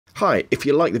Hi, if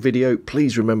you like the video,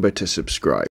 please remember to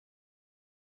subscribe.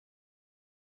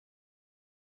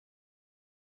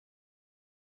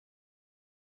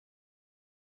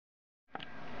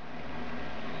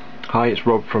 Hi, it's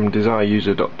Rob from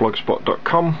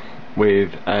desireUser.blogspot.com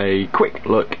with a quick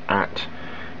look at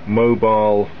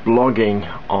mobile blogging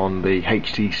on the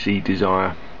HTC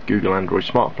Desire Google Android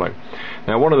smartphone.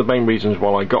 Now, one of the main reasons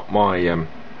why I got my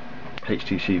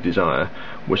HTC Desire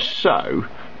was so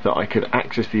that I could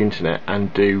access the internet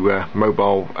and do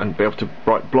mobile and be able to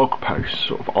write blog posts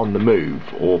sort of on the move,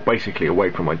 or basically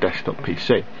away from my desktop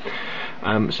PC.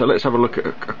 So let's have a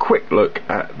quick look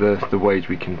at the ways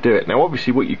we can do it. Now,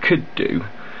 obviously, what you could do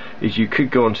is you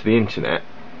could go onto the internet.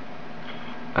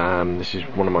 This is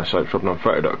one of my sites,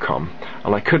 robnonphoto.com,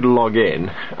 and I could log in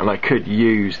and I could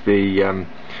use the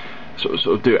sort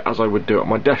of do it as I would do it on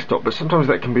my desktop. But sometimes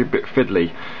that can be a bit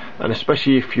fiddly, and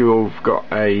especially if you've got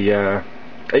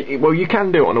well, you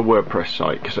can do it on a WordPress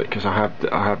site because I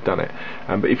have done it.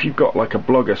 But if you've got like a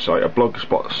blogger site, a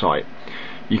blogspot site,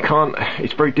 you can't.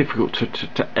 It's very difficult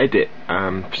to edit.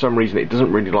 For some reason, it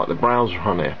doesn't really like the browser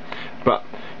on here. But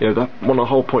you know, one of the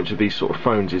whole points of these sort of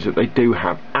phones is that they do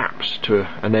have apps to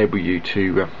enable you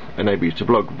to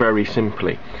blog very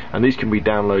simply, and these can be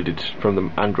downloaded from the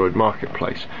Android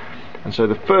marketplace. And so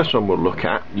the first one we'll look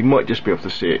at, you might just be able to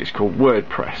see it. It's called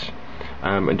Wordpress.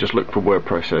 And just look for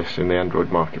WordPress in the Android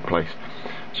marketplace.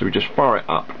 So we just fire it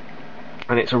up,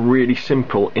 and it's a really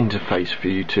simple interface for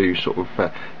you to sort of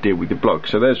deal with your blog.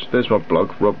 So there's my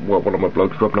blog, one of my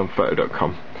blogs,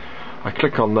 robnonphoto.com. I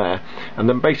click on there, and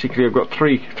then basically I've got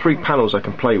three panels I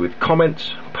can play with: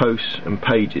 comments, posts, and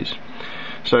pages.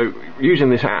 So using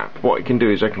this app, what I can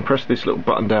do is I can press this little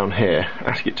button down here,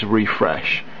 ask it to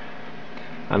refresh,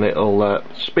 and it'll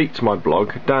speak to my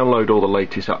blog, download all the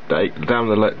latest update,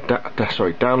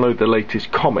 download the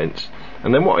latest comments,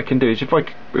 and then what I can do is if I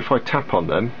tap on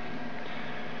them,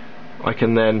 I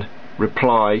can then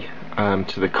reply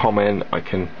to the comment. I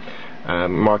can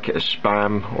mark it as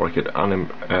spam, or I could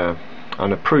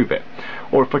unapprove it.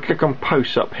 Or if I click on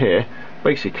posts up here,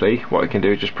 basically what I can do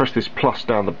is just press this plus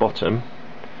down the bottom,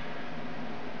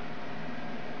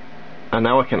 and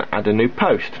now I can add a new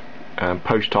post.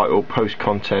 Post title, post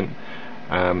content,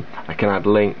 I can add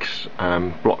links,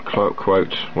 block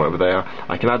quotes, whatever they are.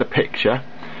 I can add a picture,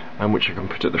 which I can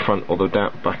put at the front or the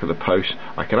back of the post.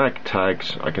 I can add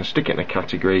tags, I can stick it in a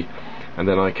category, and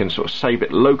then I can sort of save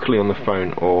it locally on the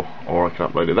phone, or I can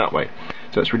upload it that way.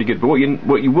 So that's really good. But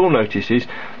what you will notice is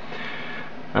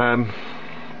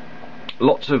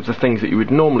lots of the things that you would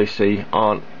normally see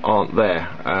aren't there.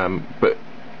 But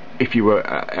if you were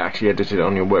actually edited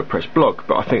on your WordPress blog,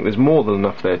 but I think there's more than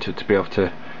enough there to be able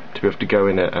to go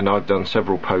in it, and I've done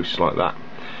several posts like that.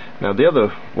 Now the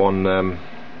other one, the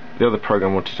other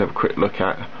program I wanted to have a quick look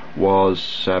at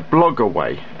was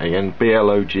Blogaway. Again,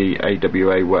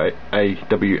 Blogaway.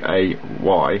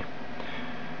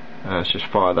 Let's just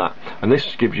fire that, and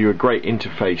this gives you a great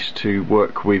interface to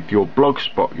work with your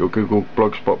Blogspot, your Google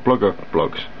Blogspot blogger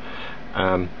blogs,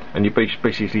 and you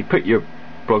basically put your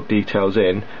blog details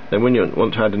in. Then when you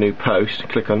want to add a new post,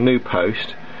 click on new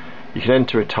post. You can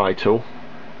enter a title,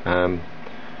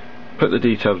 put the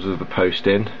details of the post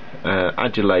in,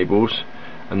 add your labels,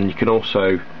 and then you can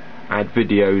also add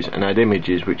videos and add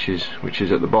images, which is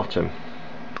at the bottom.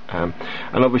 And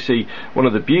obviously one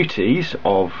of the beauties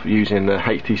of using the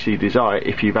HTC Desire,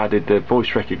 if you've added the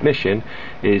voice recognition,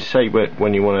 is say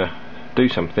when you want to do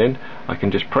something, I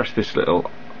can just press this little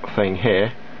thing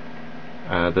here,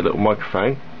 the little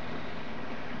microphone.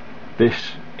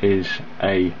 This is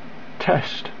a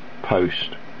test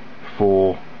post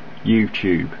for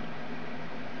YouTube.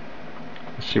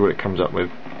 Let's see what it comes up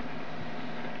with.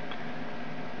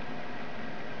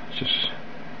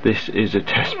 This is a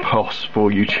test pass for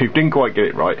YouTube. Didn't quite get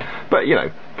it right, but you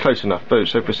know, close enough.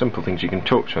 So for simple things you can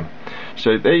talk to them.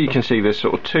 So there you can see there's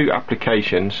sort of two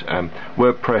applications,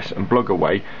 WordPress and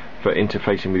Blogaway, for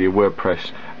interfacing with your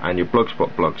WordPress and your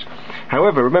Blogspot blogs.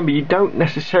 However, remember, you don't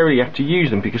necessarily have to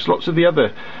use them, because lots of the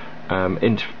other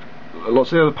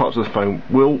parts of the phone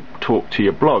will talk to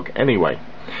your blog anyway,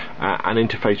 and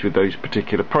interface with those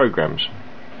particular programs.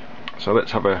 So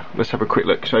let's have a quick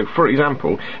look. So for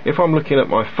example, if I'm looking at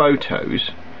my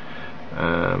photos,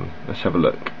 let's have a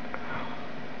look,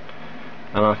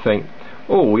 and I think,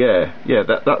 oh yeah,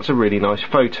 that's a really nice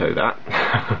photo, that.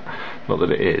 Not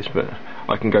that it is, but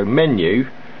I can go menu,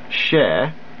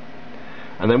 share,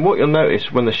 and then what you'll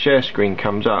notice when the share screen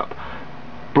comes up,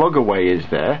 Blogaway is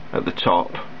there at the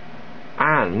top,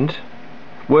 and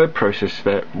WordPress is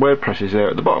there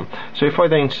at the bottom. So if I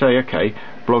then say, okay,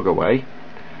 Blogaway,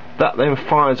 that then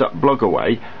fires up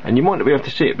Blogaway, and you might not be able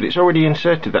to see it, but it's already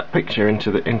inserted that picture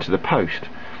into the post.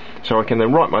 So I can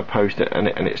then write my post and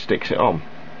it sticks it on.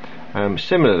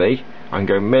 Similarly, I can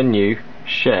go menu,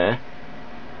 share,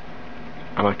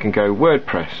 and I can go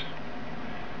WordPress,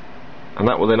 and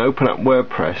that will then open up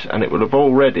WordPress, and it will have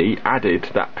already added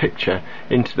that picture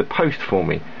into the post for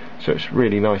me. So it's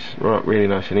really nice, really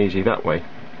nice and easy that way.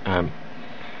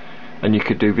 And you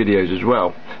could do videos as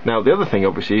well. Now the other thing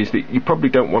obviously is that you probably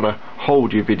don't want to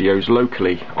hold your videos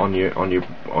locally on your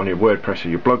WordPress or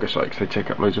your Blogger site, because they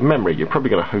take up loads of memory. You're probably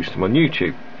going to host them on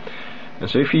YouTube. And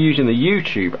so if you're using the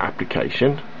YouTube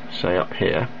application, say up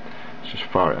here, let's just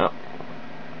fire it up.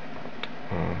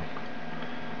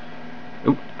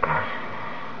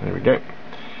 There we go.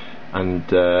 And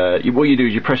what you do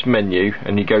is you press menu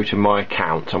and you go to my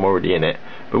account. I'm already in it,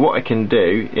 but what I can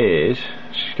do is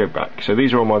just go back. So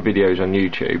these are all my videos on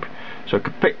YouTube, so I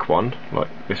could pick one like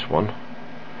this one.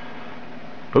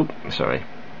 Oh, sorry.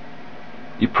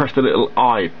 You press the little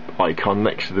eye icon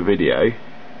next to the video,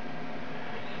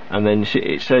 and then you see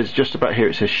it says just about here,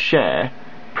 it says share.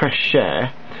 Press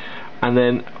share, and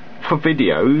then for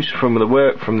videos from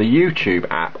the YouTube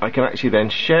app, I can actually then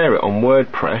share it on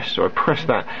WordPress. So I press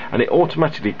that, and it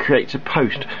automatically creates a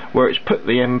post where it's put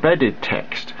the embedded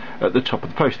text at the top of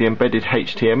the post, the embedded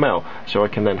HTML, so I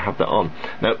can then have that on.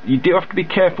 Now you do have to be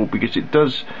careful, because it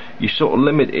does, you sort of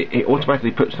limit it, it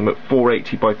automatically puts them at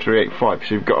 480 by 385,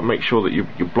 so you've got to make sure that your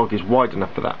blog is wide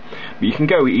enough for that. But you can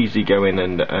easily go in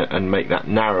and make that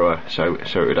narrower so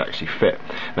it would actually fit.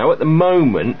 Now at the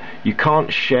moment you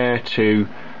can't share to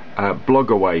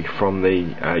Blogaway from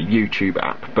the YouTube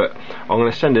app, but I'm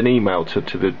going to send an email to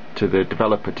the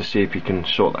developer to see if he can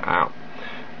sort that out.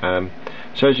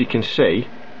 So as you can see,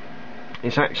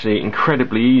 it's actually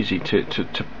incredibly easy to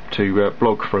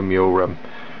blog from your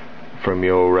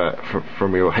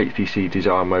HTC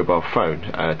Desire mobile phone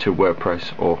to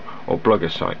WordPress or Blogger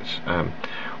sites.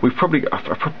 We've probably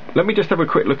let me just have a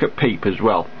quick look at Peep as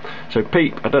well. So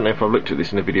Peep, I don't know if I've looked at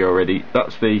this in the video already.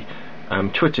 That's the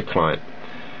Twitter client,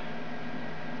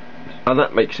 and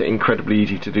that makes it incredibly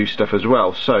easy to do stuff as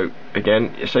well. So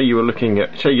again, say you were looking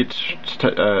at, I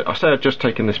say I've just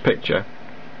taken this picture.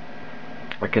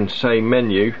 I can say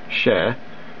menu, share,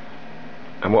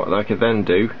 and what I could then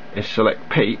do is select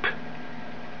Peep,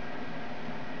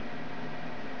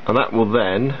 and that will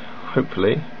then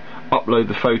hopefully upload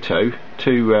the photo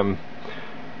to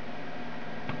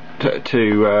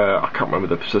I can't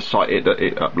remember the site it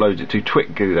uploads it to,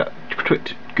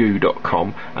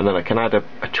 twitgoo.com, and then I can add a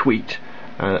tweet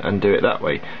and do it that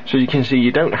way. So you can see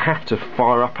you don't have to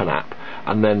fire up an app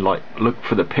and then like look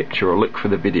for the picture or look for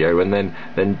the video and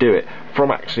then do it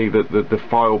from actually the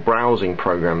file browsing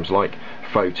programs like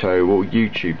Photo or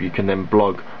YouTube. You can then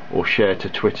blog or share to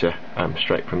Twitter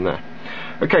straight from there.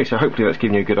 Okay, so hopefully that's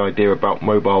given you a good idea about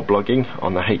mobile blogging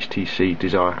on the HTC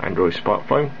Desire Android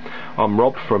smartphone. I'm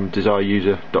Rob from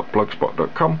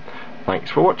desireuser.blogspot.com. Thanks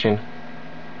for watching.